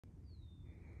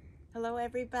Hello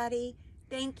everybody.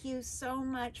 Thank you so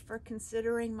much for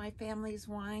considering my family's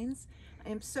wines. I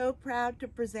am so proud to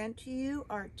present to you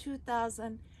our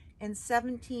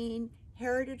 2017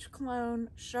 Heritage Clone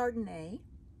Chardonnay.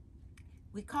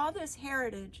 We call this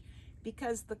Heritage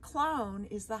because the clone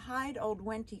is the Hyde Old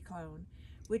Wenty clone,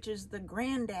 which is the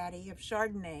granddaddy of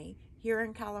Chardonnay here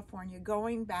in California,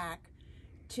 going back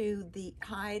to the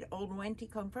Hyde Old Wenty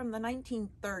clone from the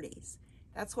 1930s.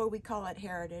 That's why we call it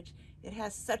Heritage. It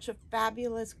has such a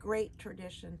fabulous, great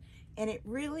tradition, and it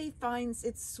really finds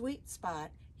its sweet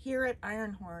spot here at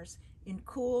Iron Horse in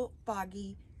cool,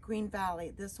 foggy Green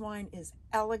Valley. This wine is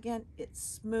elegant, it's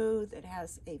smooth, it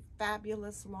has a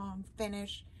fabulous long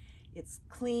finish, it's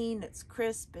clean, it's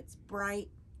crisp, it's bright.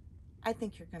 I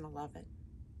think you're gonna love it.